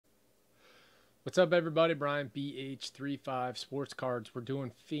What's up, everybody? Brian BH35 Sports Cards. We're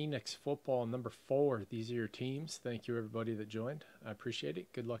doing Phoenix football number 4. These are your teams. Thank you, everybody that joined. I appreciate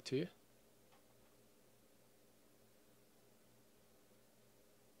it. Good luck to you.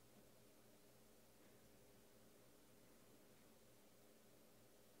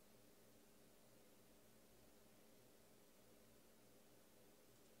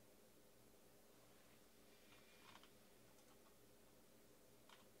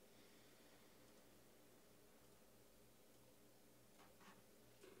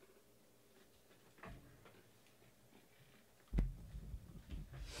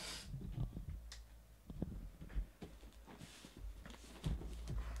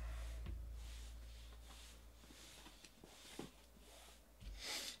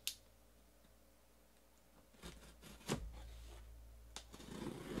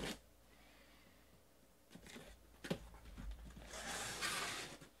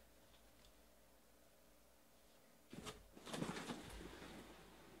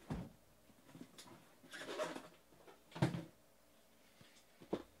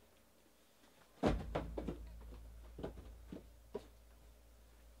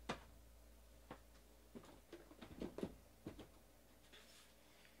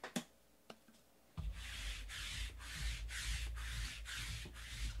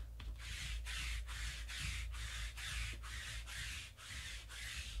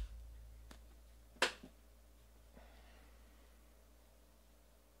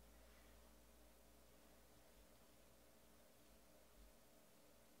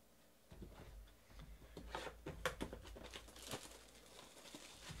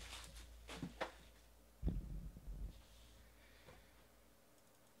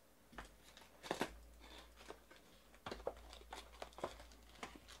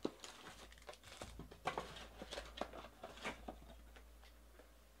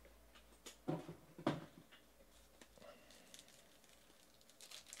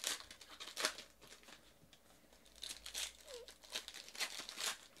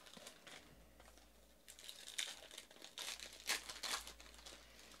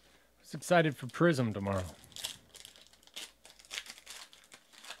 I was excited for Prism tomorrow.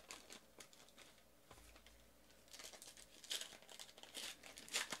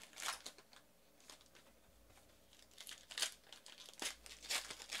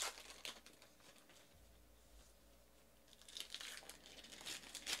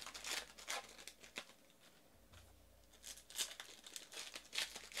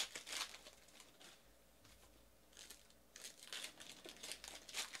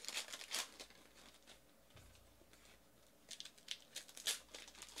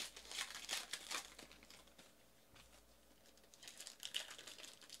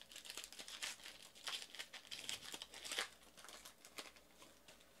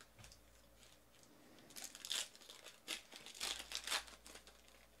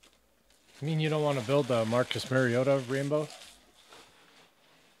 You mean you don't want to build a Marcus Mariota rainbow?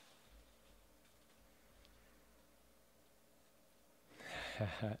 All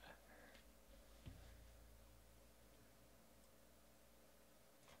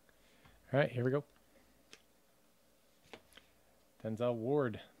right, here we go. Denzel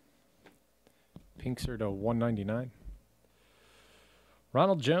Ward. Pinks are to 199.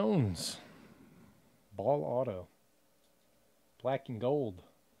 Ronald Jones. Ball auto. Black and gold.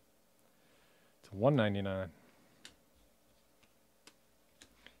 To 199.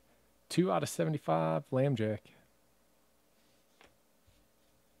 2 out of 75. Lambjack.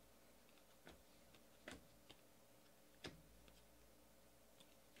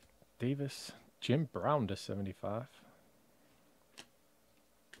 Davis. Jim Brown to 75.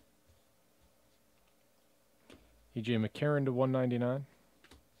 EJ McCarron to 199.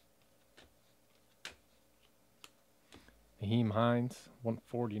 Naheem Hines,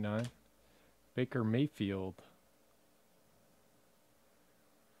 149. Baker Mayfield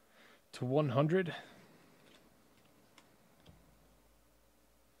to 100.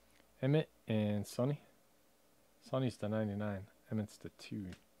 Emmett and Sonny. Sonny's to 99. Emmett's to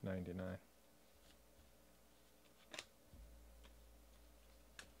 299.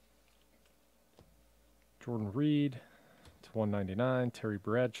 Jordan Reed to 199. Terry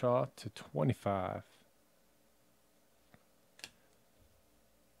Bradshaw to 25.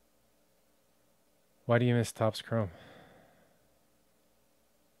 Why do you miss Topps Chrome?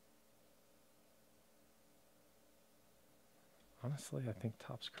 Honestly, I think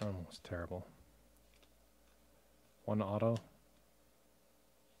Topps Chrome was terrible. 1 auto.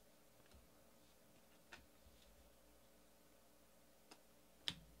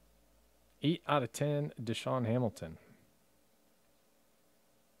 Eight out of 10, Deshaun Hamilton.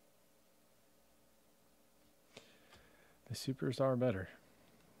 The supers are better.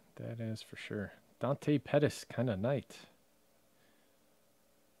 That is for sure. Dante Pettis, kind of night.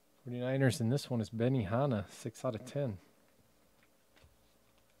 49ers in this one is Benny Hanna, 6 out of 10.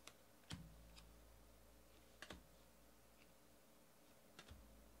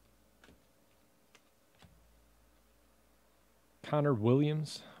 Connor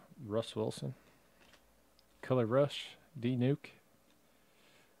Williams, Russ Wilson. Color Rush, D. Nuke.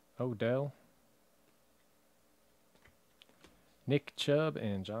 Odell. Nick Chubb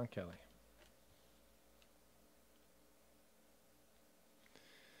and John Kelly.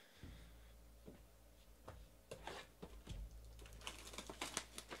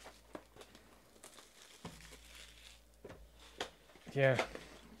 Yeah,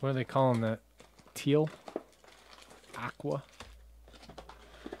 what do they call them? That teal? Aqua?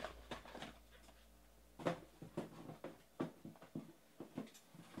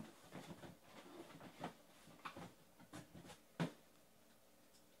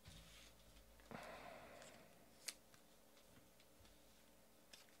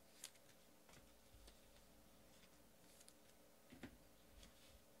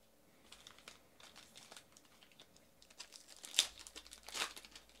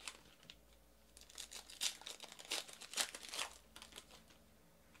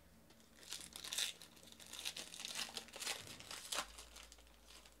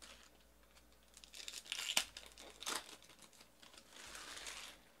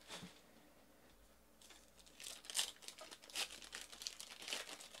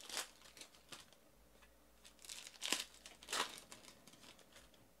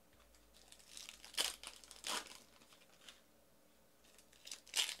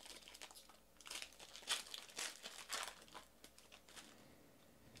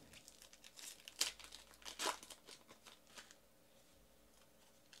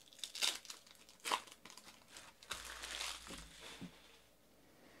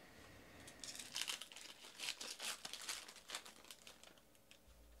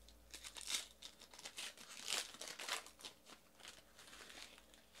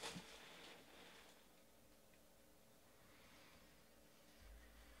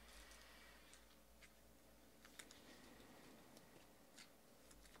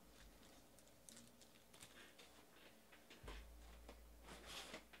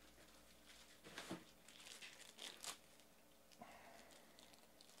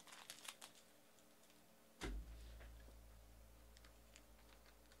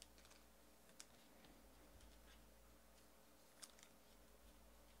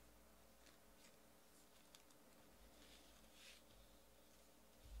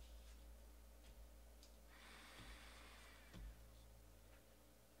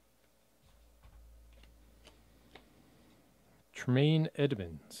 Tremaine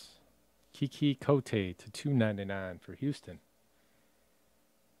Edmonds. Kiki Kote to $2.99 for Houston.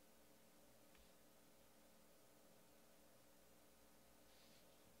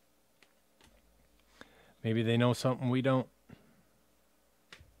 Maybe they know something we don't.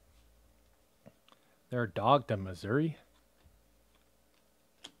 They're a dog to Missouri.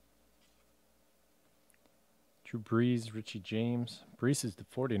 Drew Brees, Richie James. Brees is to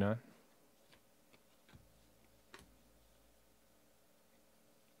 49.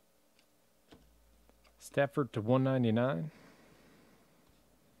 Stafford to 199.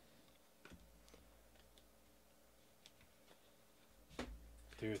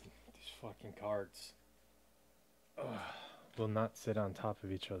 Dude, these fucking cards will not sit on top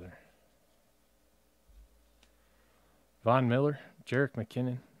of each other. Von Miller, Jerick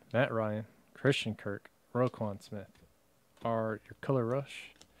McKinnon, Matt Ryan, Christian Kirk, Roquan Smith are your color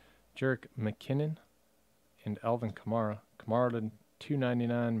rush. Jerick McKinnon and Alvin Kamara. Kamara to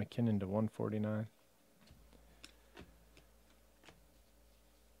 $2.99, McKinnon to $1.49.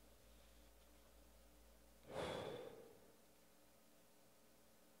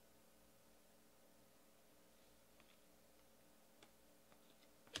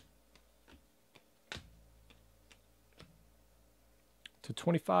 To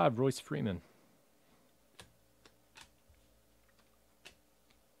 25, Royce Freeman.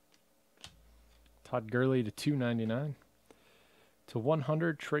 Todd Gurley to $2.99. To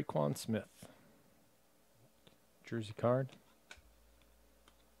 100, Traquan Smith. Jersey card.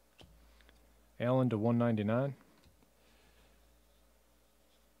 Allen to $1.99.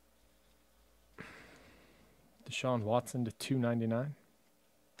 Deshaun Watson to $2.99.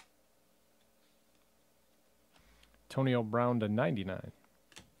 Antonio Brown to $99.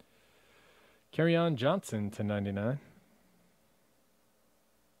 Kerryon Johnson to $99.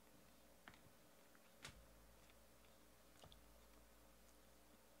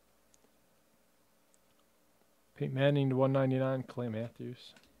 Peyton Manning to 199. Clay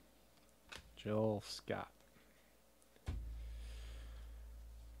Matthews. Jill Scott.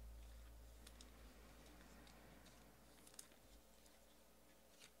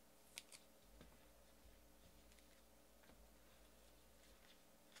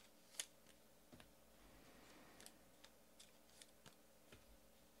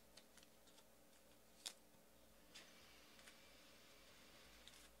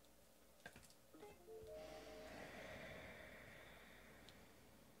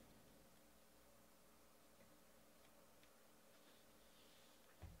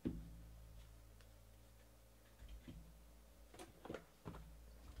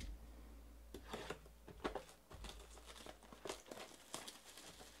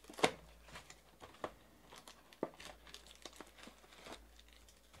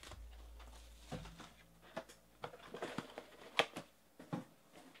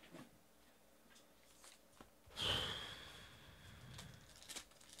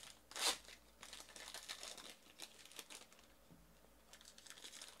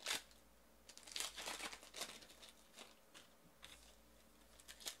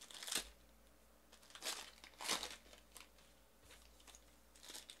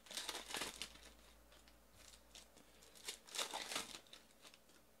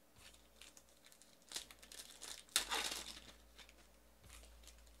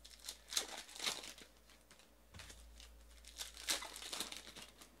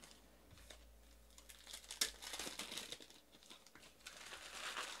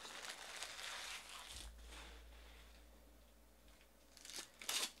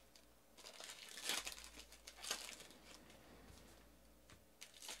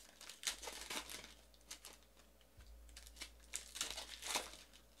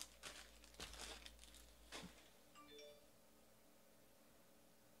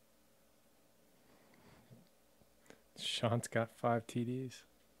 Sean's got 5 TDs.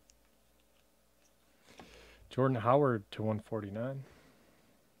 Jordan Howard to 149.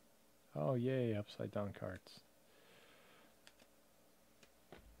 Oh, yay, upside down cards.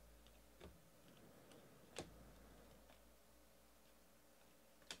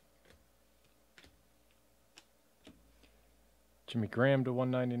 Jimmy Graham to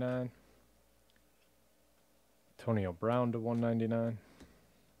 199. Antonio Brown to 199.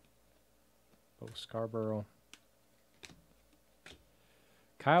 Bo Scarborough.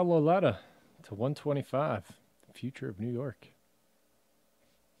 Kyle Lauletta to 125. Future of New York.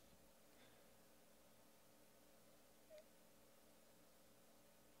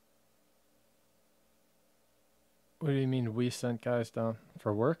 What do you mean we sent guys down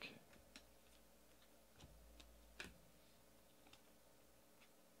for work?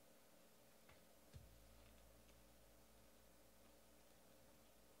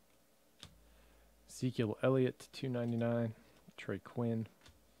 Ezekiel Elliott to 299. Trey Quinn.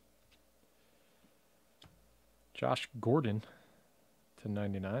 Josh Gordon to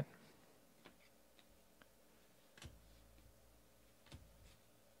 99.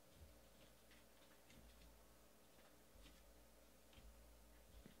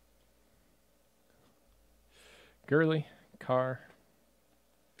 Gurley, Carr,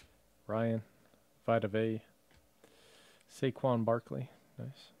 Ryan, Vita Vea, Saquon Barkley.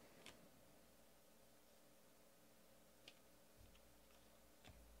 Nice.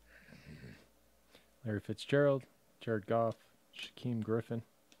 Larry Fitzgerald, Jared Goff, Shaquem Griffin,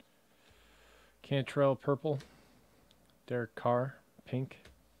 Cantrell purple, Derek Carr pink,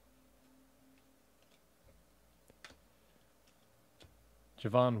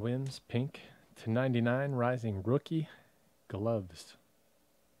 Javon Wims pink to 99 rising rookie gloves.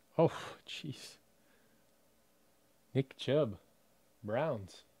 Oh, jeez. Nick Chubb,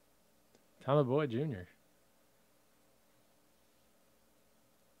 Browns, Tommy Boy Jr.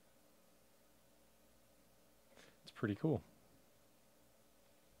 Pretty cool.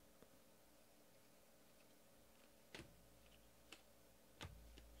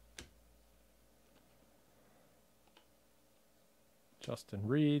 Justin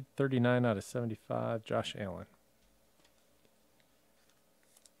Reed, 39 out of 75. Josh Allen.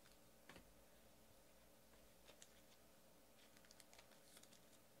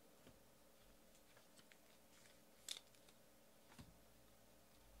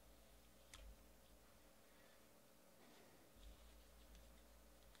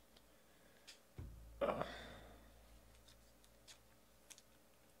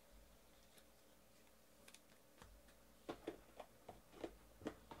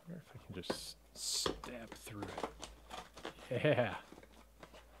 Just stab through it. Yeah.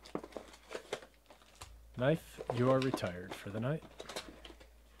 Knife, you are retired for the night.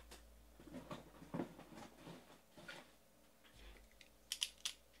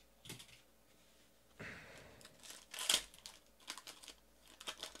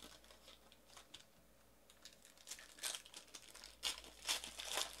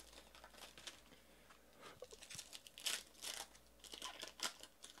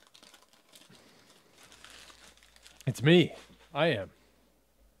 It's me. I am.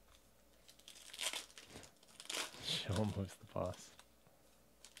 Show him who's the boss.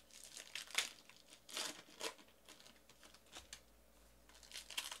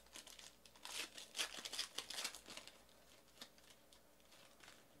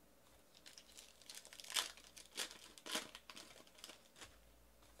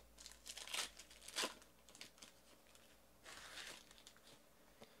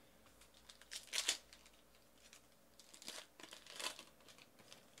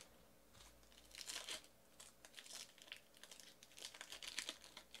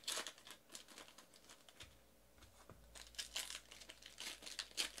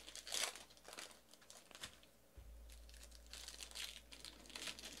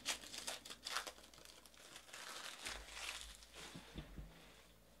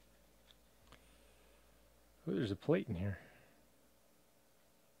 Ooh, there's a plate in here.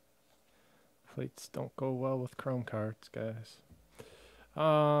 Plates don't go well with chrome cards, guys.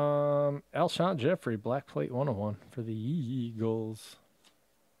 Alshon Jeffrey, black plate 101 for the Eagles.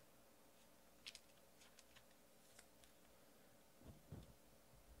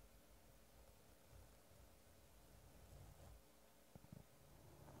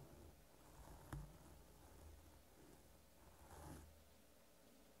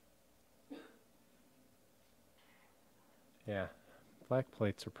 Yeah, black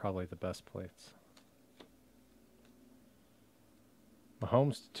plates are probably the best plates.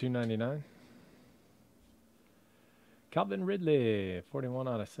 Mahomes to 299. Calvin Ridley, 41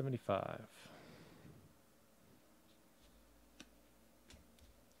 out of 75.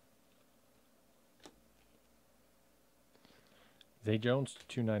 Zay Jones to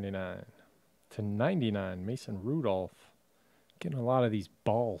 299. To 99, Mason Rudolph. Getting a lot of these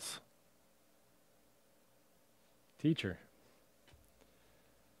balls. Teacher.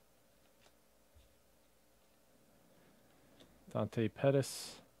 Dante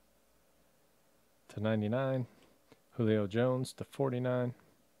Pettis to 99. Julio Jones to 49.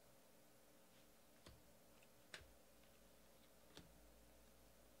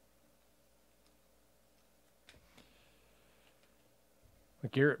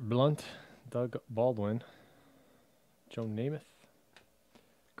 Garrett Blunt, Doug Baldwin, Joe Namath,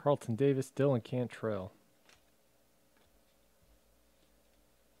 Carlton Davis, Dylan Cantrell,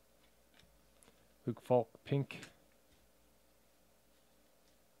 Luke Falk, pink.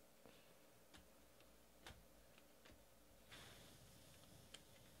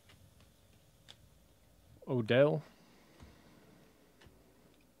 Odell.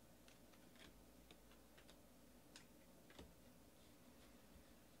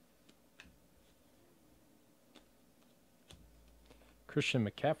 Christian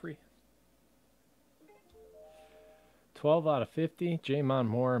McCaffrey. 12 out of 50. Jamon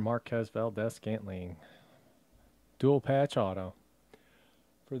Moore, Marquez Valdez-Scantling. Dual patch auto.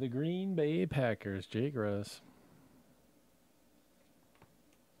 For the Green Bay Packers, Jay Gross.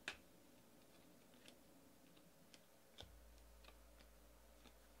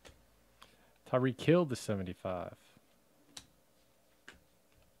 Tyreek Hill to 75.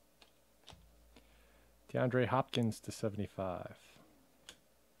 DeAndre Hopkins to 75.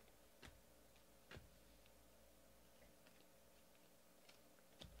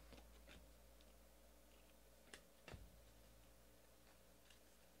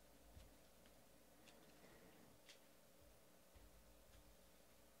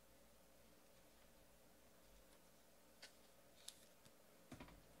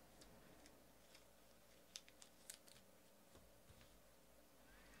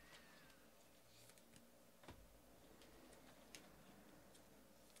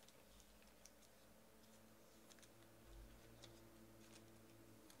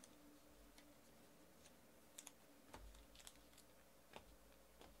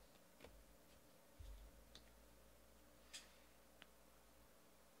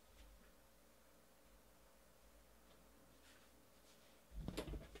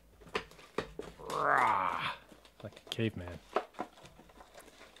 Like a caveman.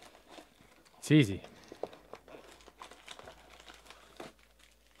 It's easy.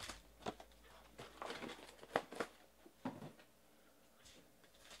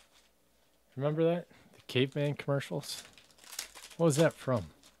 Remember that? The caveman commercials? What was that from?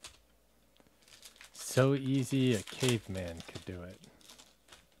 So easy a caveman could do it.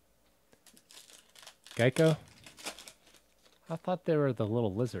 Geico? I thought they were the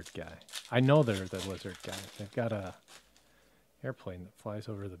little lizard guy. I know they're the lizard guy. They've got a airplane that flies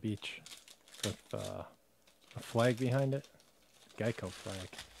over the beach with a flag behind it. Geico flag.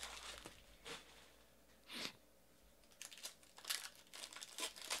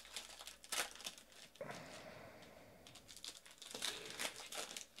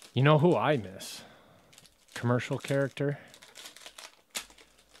 You know who I miss? Commercial character.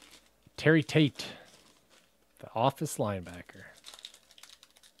 Terry Tate, the Office linebacker.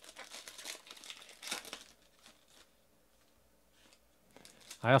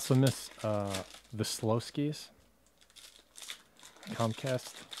 I also miss the Slowskis.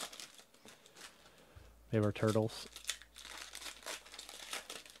 Comcast. They were turtles.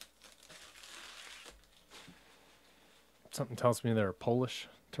 Something tells me they're Polish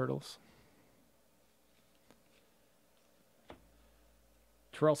turtles.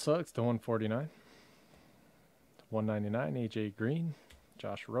 Terrell Suggs to 149. 199, AJ Green,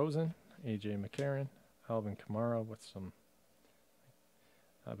 Josh Rosen, AJ McCarron, Alvin Kamara with some,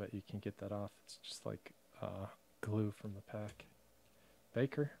 I bet you can get that off. It's just like glue from the pack.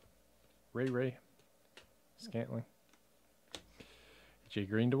 Baker, Ray, Scantling, AJ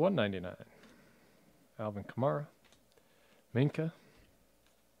Green to 199. Alvin Kamara, Minka,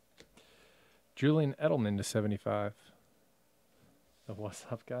 Julian Edelman to 75. What's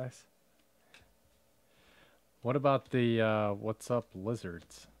up, guys? What about the what's up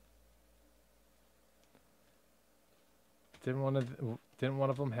lizards? Didn't one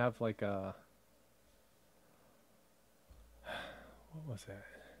of them have like a what was that?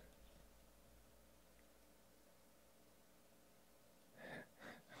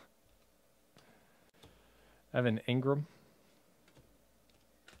 Evan Ingram.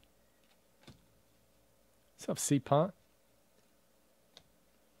 What's up, C Pont?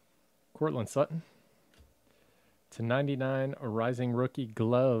 Cortland Sutton. To 99, a rising rookie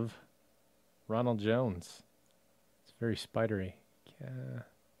glove, Ronald Jones. It's very spidery.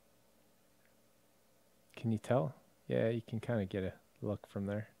 Can you tell? Yeah, you can kind of get a look from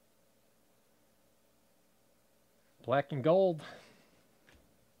there. Black and gold.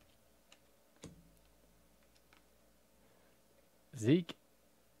 Zeke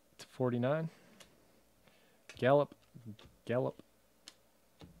to 49. Gallup.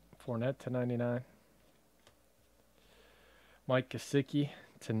 Fournette to 99. Mike Gesicki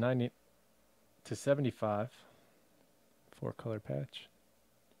to 75. 4-color patch.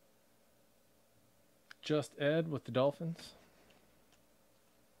 Just Ed with the Dolphins.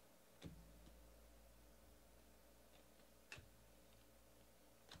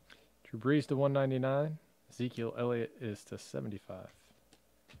 Drew Brees to 199. Ezekiel Elliott is to 75.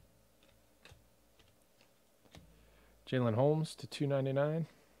 Jalen Holmes to 299.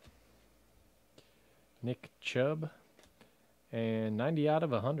 Nick Chubb. And 90 out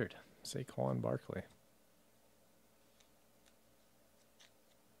of 100. Saquon Barkley.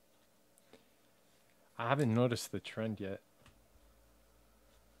 I haven't noticed the trend yet.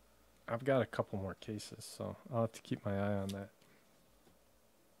 I've got a couple more cases, so I'll have to keep my eye on that.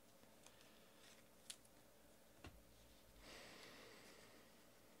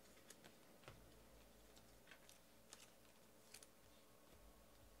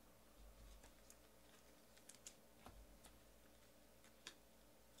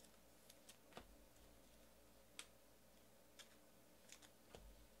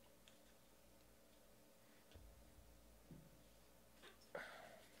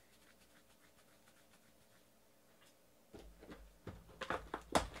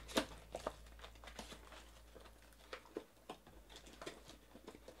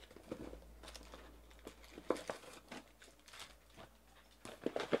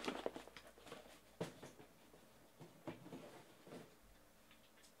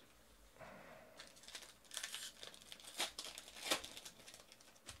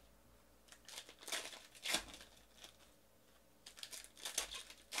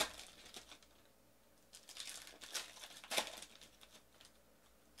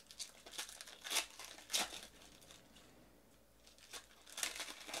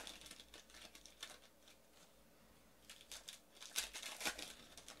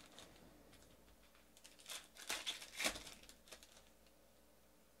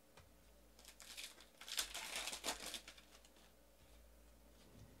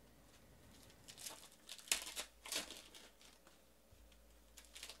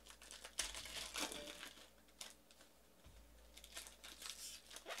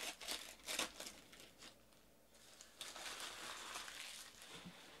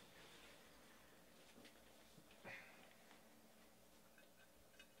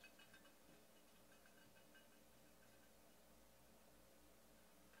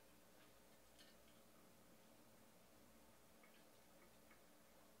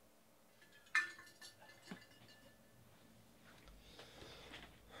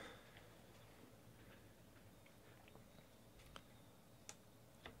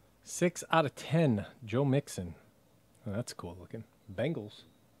 Six out of 10, Joe Mixon. Oh, that's cool looking. Bengals.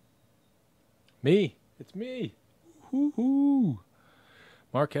 Me. It's me. Woo-hoo.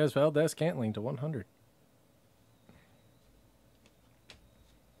 Marquez Valdez-Scantling to 100.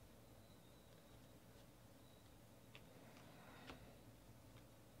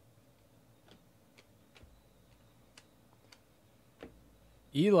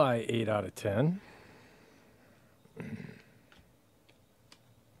 Eli, 8 out of 10.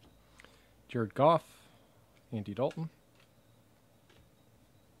 Jared Goff, Andy Dalton.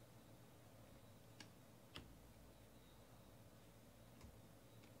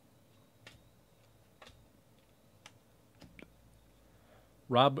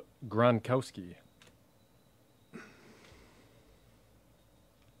 Rob Gronkowski.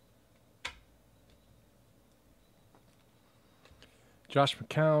 Josh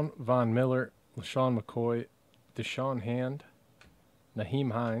McCown, Von Miller, LaShawn McCoy, Deshaun Hand,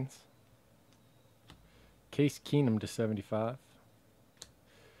 Naheem Hines, Case Keenum to 75.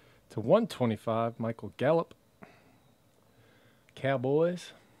 To 125, Michael Gallup,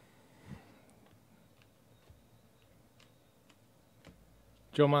 Cowboys.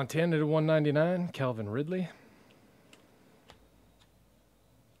 Joe Montana to 199, Calvin Ridley.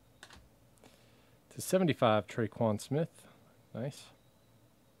 To 75, Traquan Smith. Nice.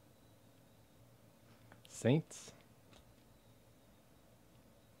 Saints.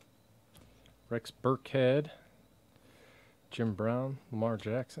 Rex Burkhead. Jim Brown. Lamar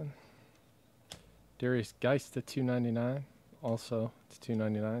Jackson. Darius Geist to 299. Also to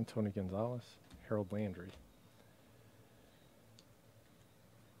 299, Tony Gonzalez. Harold Landry.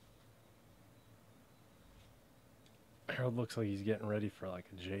 Harold looks like he's getting ready for like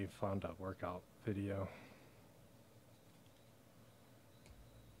a Jay Fonda workout video.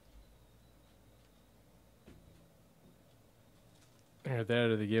 Or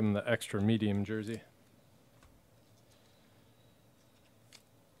there, they gave him the extra medium jersey.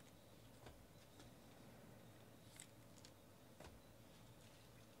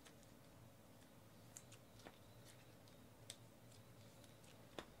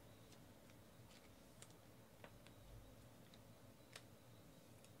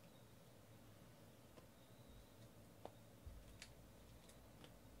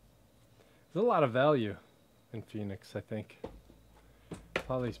 There's a lot of value in Phoenix, I think.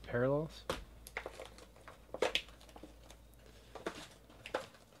 All these parallels. Got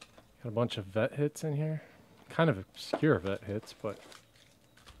a bunch of vet hits in here. Kind of obscure vet hits, but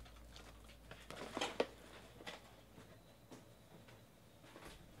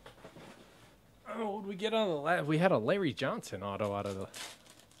oh, what did we get on the last? We had a Larry Johnson auto out of the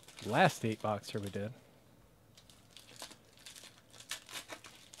last 8-boxer we did.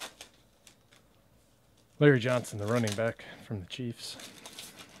 Larry Johnson, the running back from the Chiefs.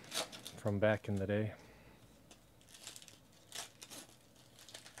 From back in the day.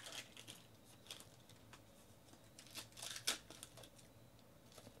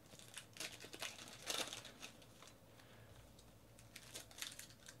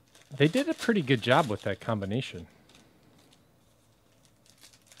 They did a pretty good job with that combination.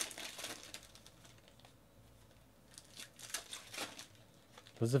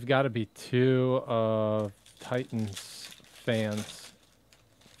 Those have got to be two of Titans fans'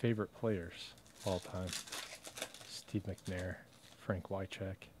 favorite players of all time. Steve McNair, Frank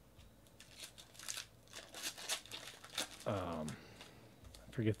Wycheck. I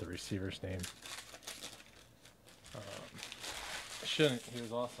forget the receiver's name. Shouldn't. He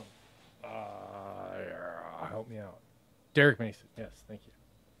was awesome. Help me out. Derek Mason. Yes, thank you.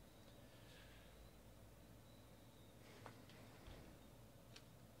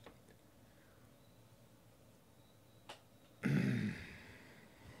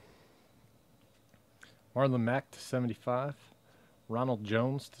 Marlon Mack to 75. Ronald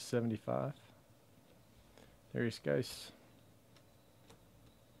Jones to 75. Darius Geis.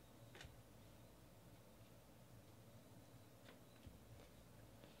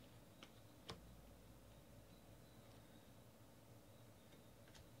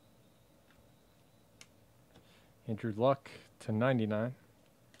 Andrew Luck to 99.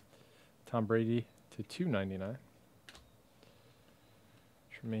 Tom Brady to 299.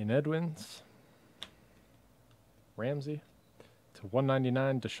 Tremaine Edmonds. Ramsey to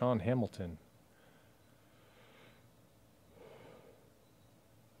 199, Deshaun Hamilton.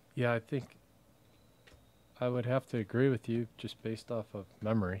 Yeah, I think I would have to agree with you just based off of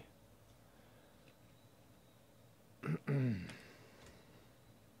memory.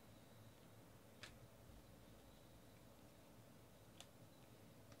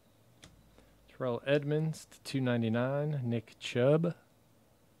 Terrell Edmonds to 299, Nick Chubb.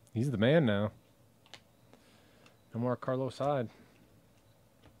 He's the man now. No more Carlos Hyde.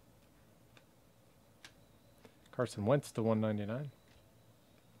 Carson Wentz to 199.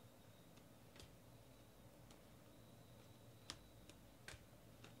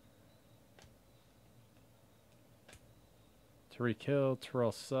 Tyreek Hill,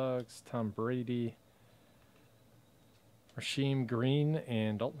 Terrell Suggs, Tom Brady, Rasheem Green,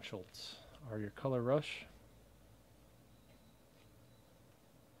 and Dalton Schultz are your color rush.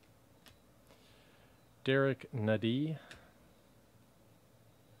 Derek Nady,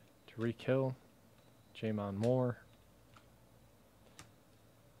 Tyreek Hill, Jamon Moore,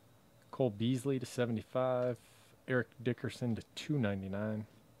 Cole Beasley to 75, Eric Dickerson to 299.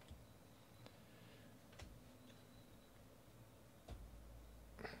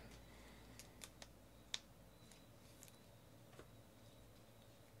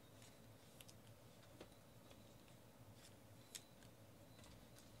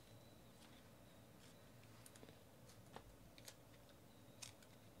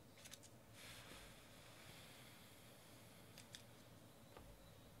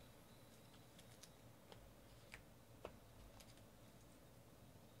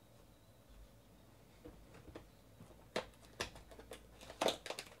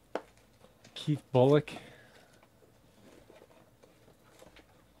 Keith Bullock.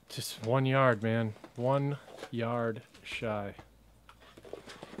 Just 1 yard, man. 1 yard shy.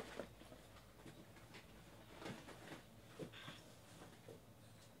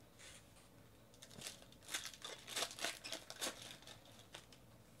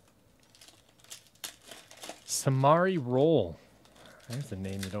 Samari Roll. That's a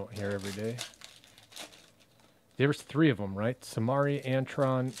name you don't hear every day. There was 3 of them, right? Samari,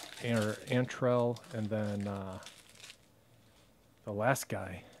 Antron, or Antrell, and then the last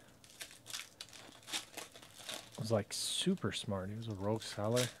guy was like super smart. He was a rogue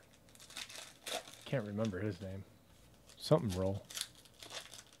scholar. Can't remember his name. Something Roll.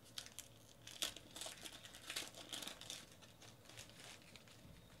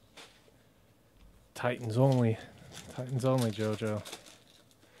 Titans only. Titans only, JoJo.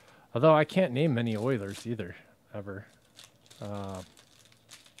 Although I can't name many Oilers either, ever.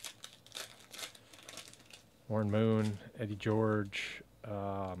 Warren Moon, Eddie George,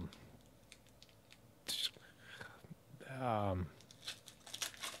 Earl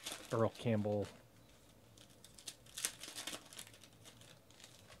Campbell.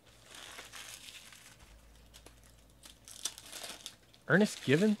 Ernest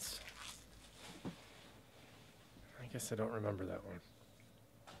Givens? I guess I don't remember that one.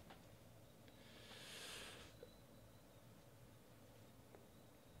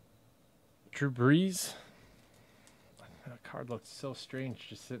 Drew Brees. That card looked so strange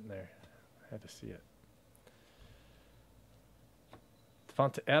just sitting there. I had to see it.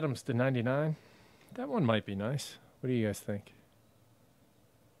 Devonta Adams to 99. That one might be nice. What do you guys think?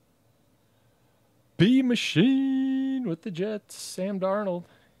 B Machine with the Jets. Sam Darnold.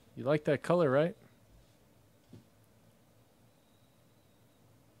 You like that color, right?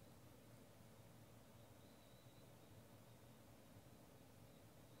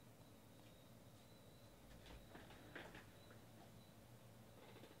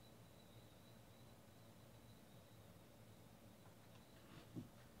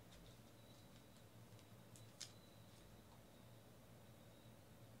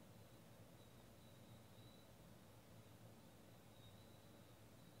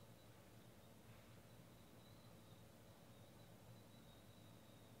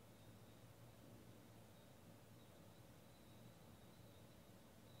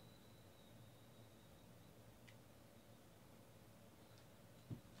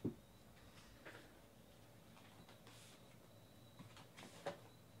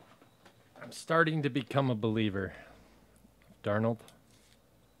 I'm starting to become a believer. Darnold.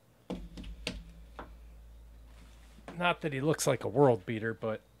 Not that he looks like a world beater,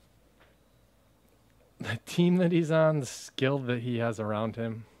 but the team that he's on, the skill that he has around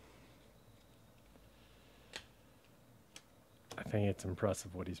him, I think it's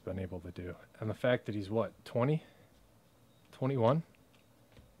impressive what he's been able to do. And the fact that he's, what, 20? 21?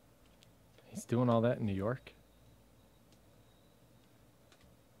 He's doing all that in New York.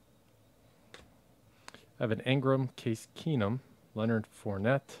 Evan Engram, Case Keenum, Leonard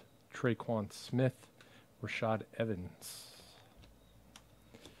Fournette, Traquan Smith, Rashad Evans.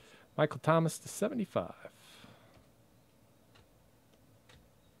 Michael Thomas to 75.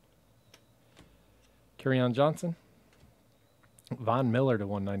 Kerryon Johnson. Von Miller to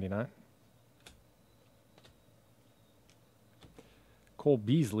 199. Cole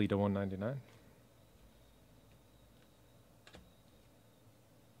Beasley to 199.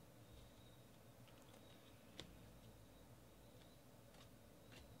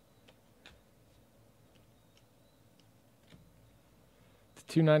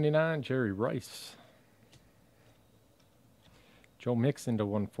 299, Jerry Rice. Joe Mixon to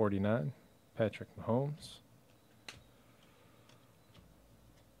 149, Patrick Mahomes.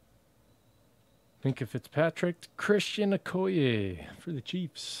 Minka Fitzpatrick, Christian Okoye for the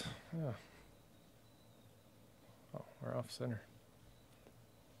Chiefs. Yeah. Oh, we're off center.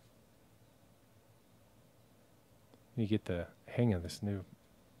 You get the hang of this new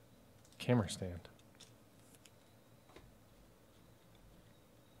camera stand.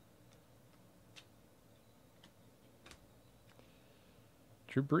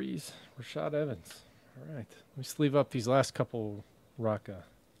 Drew Brees, Rashad Evans. All right, let me sleeve up these last couple Rocka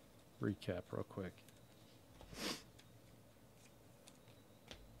recap real quick.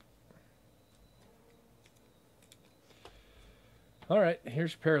 All right,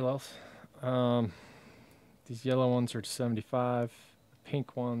 here's your parallels. These yellow ones are to 75. The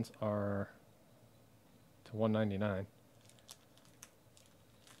pink ones are to 199.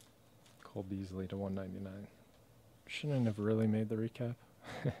 Cole Beasley to 199. Shouldn't have really made the recap.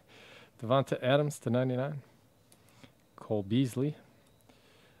 Devonta Adams to 99. Cole Beasley.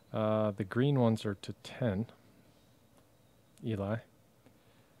 The green ones are to 10. Eli.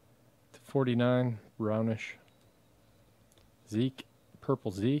 To 49, brownish. Zeke,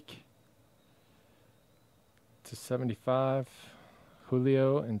 purple Zeke. To 75,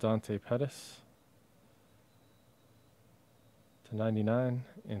 Julio and Dante Pettis. To 99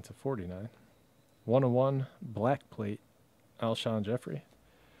 and to 49. 101, black plate, Alshon Jeffrey.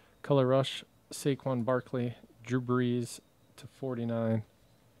 Color rush, Saquon Barkley, Drew Brees to 49.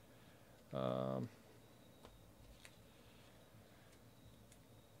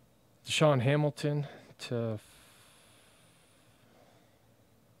 Deshaun Hamilton to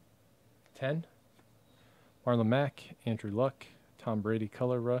 10. Marlon Mack, Andrew Luck, Tom Brady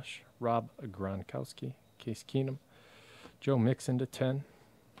color rush, Rob Gronkowski, Case Keenum, Joe Mixon to 10.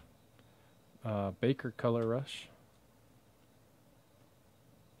 Baker color rush,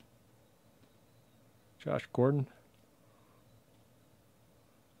 Josh Gordon,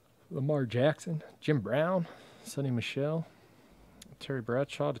 Lamar Jackson, Jim Brown, Sonny Michel, Terry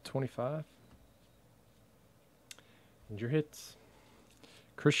Bradshaw to 25. And your hits: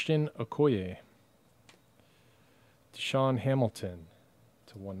 Christian Okoye, Deshaun Hamilton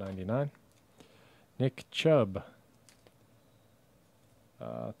to 199, Nick Chubb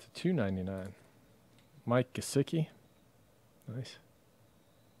to 299, Mike Gesicki, nice.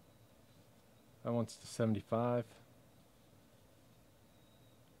 That one's to 75.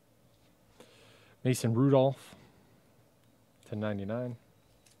 Mason Rudolph to 99.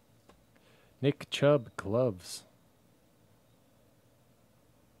 Nick Chubb gloves.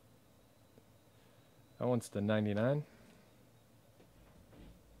 That one's to 99.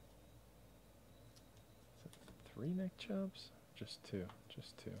 Is it 3 Nick Chubbs? Just 2.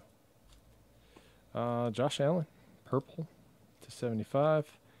 Just 2. Josh Allen, purple to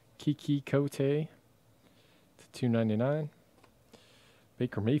 75. Kiki Kote to 299.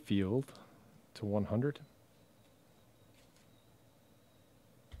 Baker Mayfield to 100.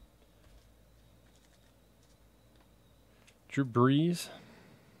 Drew Brees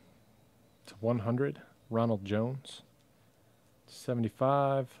to 100. Ronald Jones to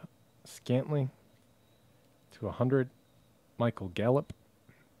 75. Scantling to 100. Michael Gallup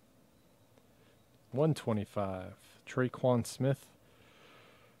 125. Traquan Smith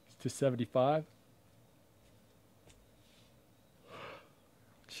to 75.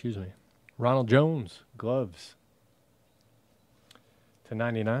 Excuse me. Ronald Jones gloves to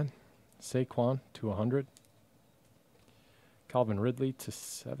 99. Saquon to 100. Calvin Ridley to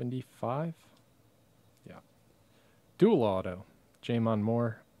 75. Yeah. Dual auto. Jamon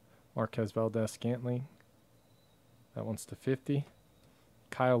Moore, Marquez Valdez-Scantling. That one's to 50.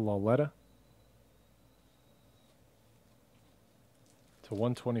 Kyle Lauletta to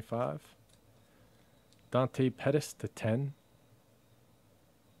 125. Dante Pettis to 10.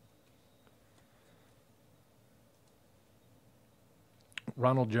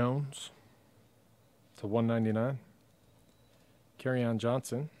 Ronald Jones to 199. Kerryon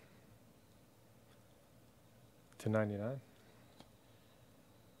Johnson to 99.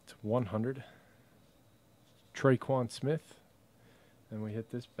 To 100. Traquan Smith. And we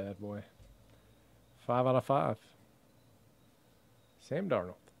hit this bad boy. 5 out of 5. Sam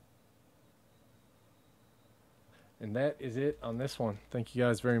Darnold. And that is it on this one. Thank you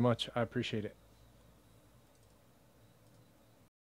guys very much. I appreciate it.